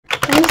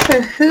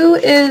so who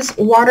is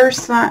water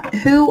sign?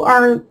 Who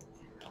are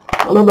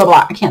blah, blah,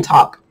 blah. I can't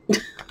talk.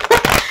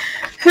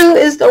 Who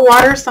is the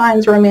water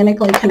signs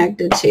romantically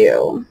connected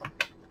to?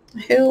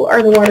 Who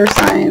are the water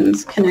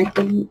signs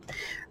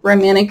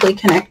romantically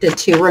connected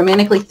to?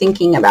 Romantically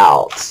thinking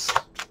about?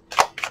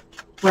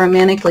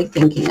 Romantically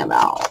thinking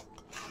about?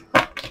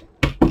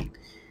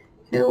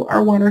 Who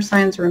are water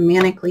signs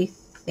romantically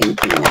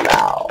thinking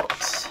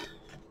about?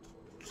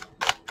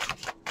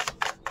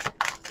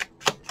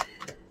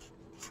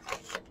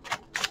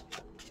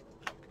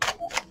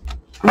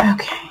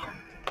 Okay.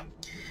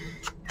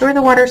 Who are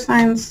the water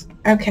signs?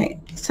 Okay.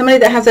 Somebody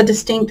that has a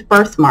distinct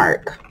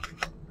birthmark.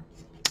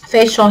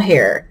 Facial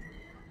hair.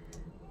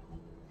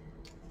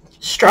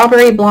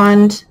 Strawberry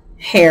blonde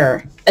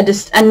hair.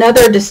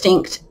 Another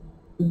distinct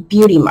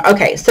beauty mark.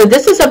 Okay, so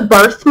this is a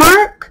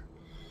birthmark.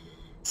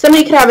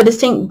 Somebody could have a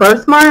distinct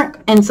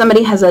birthmark and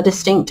somebody has a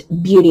distinct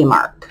beauty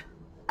mark.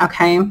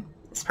 Okay,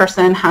 this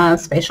person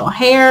has facial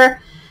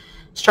hair,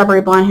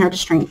 strawberry blonde hair,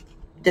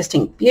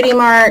 distinct beauty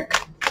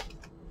mark.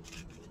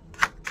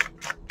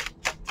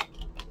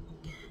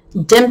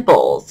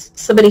 Dimples.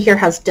 Somebody here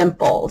has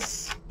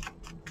dimples.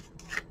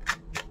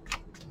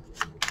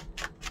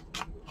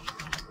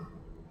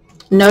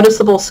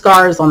 Noticeable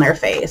scars on their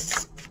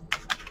face.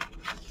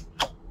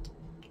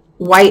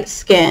 White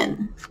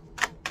skin.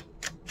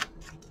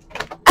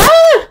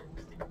 Ah!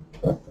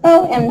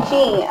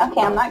 OMG.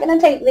 Okay, I'm not going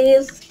to take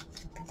these.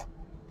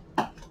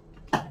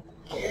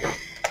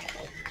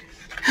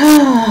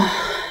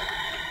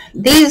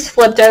 These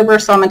flipped over,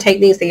 so I'm going to take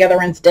these. The other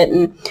ones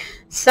didn't.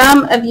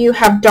 Some of you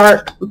have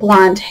dark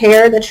blonde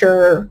hair that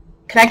you're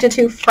connected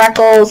to.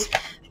 Freckles.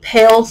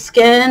 Pale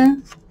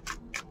skin.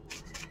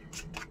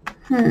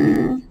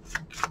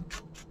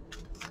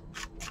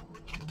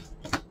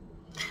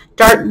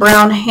 Dark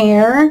brown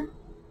hair.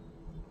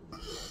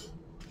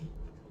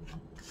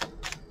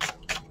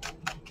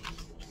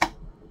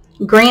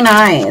 Green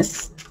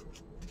eyes.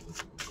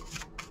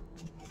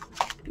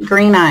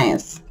 Green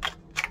eyes.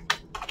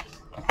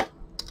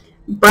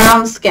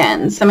 Brown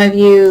skin. Some of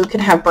you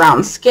could have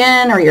brown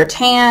skin or you're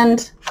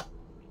tanned.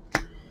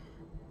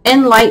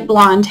 And light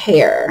blonde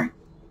hair.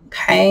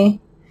 Okay.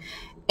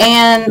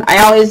 And I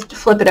always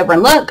flip it over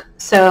and look.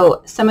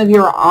 So some of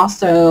you are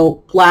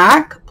also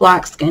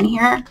black skin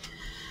here.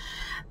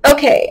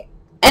 Okay,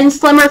 and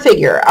slimmer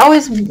figure. I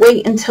always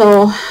wait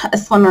until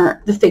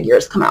the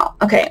figures come out.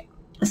 Okay,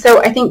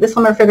 so I think the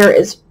slimmer figure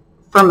is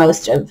for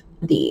most of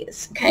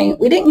these. Okay,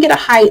 we didn't get a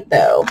height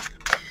though.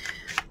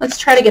 Let's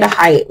try to get a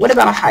height. What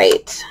about a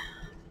height?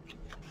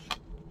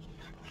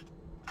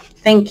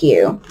 Thank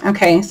you.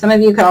 Okay, some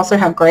of you could also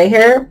have gray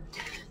hair.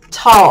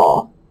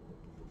 Tall.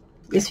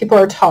 These people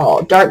are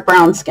tall. Dark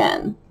brown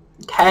skin.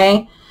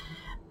 Okay.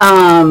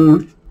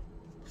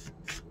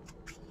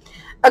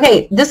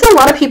 Okay, there's a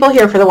lot of people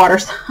here for the water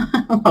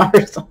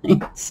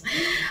signs.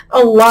 A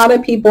lot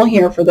of people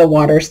here for the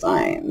water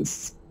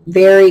signs.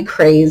 Very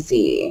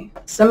crazy.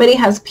 Somebody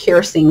has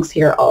piercings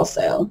here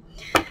also.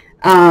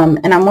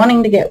 And I'm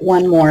wanting to get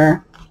one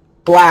more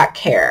black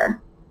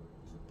hair.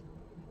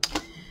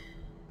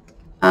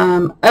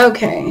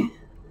 Okay,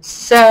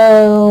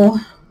 so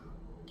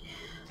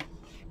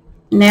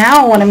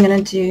now what I'm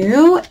going to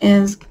do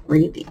is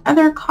read the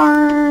other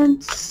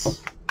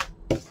cards.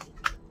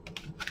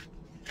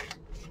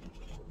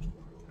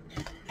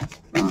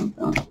 You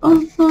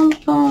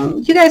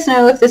guys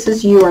know if this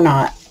is you or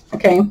not,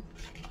 okay?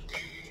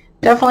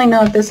 Definitely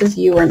know if this is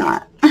you or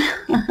not.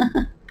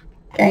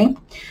 Okay?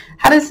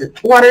 How does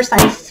water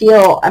signs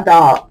feel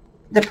about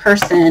the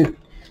person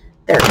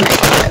they're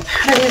connecting with?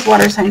 How do these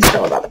water signs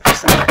feel about the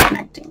person they're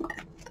connecting with?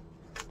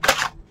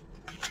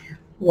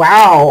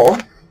 Wow.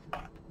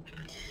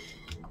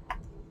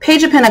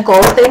 Page of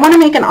Pentacles. They want to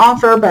make an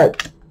offer,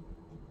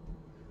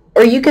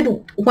 or you could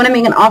want to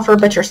make an offer,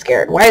 but you're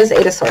scared. Why is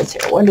Eight of Swords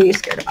here? What are you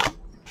scared about?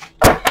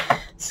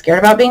 Scared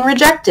about being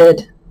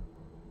rejected.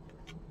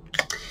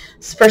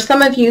 For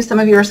some of you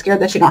are scared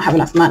that you don't have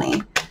enough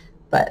money.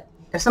 But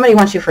if somebody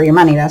wants you for your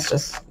money,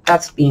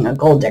 that's being a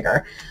gold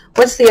digger.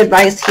 What's the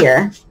advice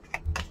here?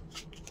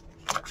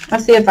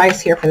 What's the advice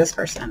here for this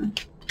person?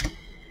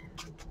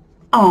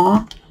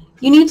 Aw,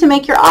 you need to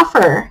make your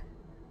offer,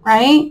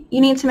 right?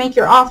 You need to make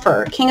your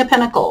offer. King of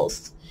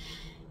Pentacles.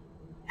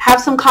 Have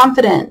some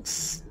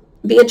confidence.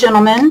 Be a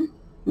gentleman.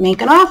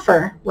 Make an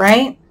offer,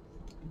 right?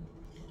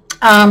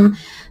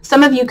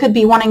 Some of you could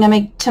be wanting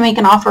to make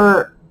an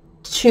offer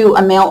to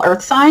a male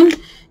earth sign.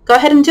 Go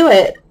ahead and do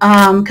it.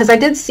 Because I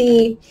did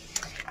see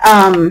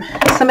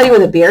somebody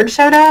with a beard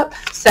showed up.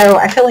 So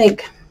I feel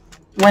like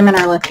women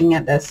are looking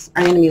at this,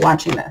 are going to be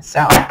watching this.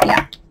 So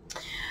yeah.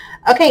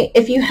 Okay,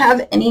 if you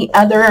have any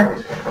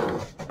other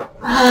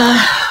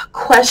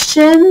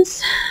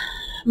questions,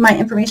 my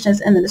information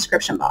is in the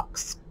description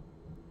box.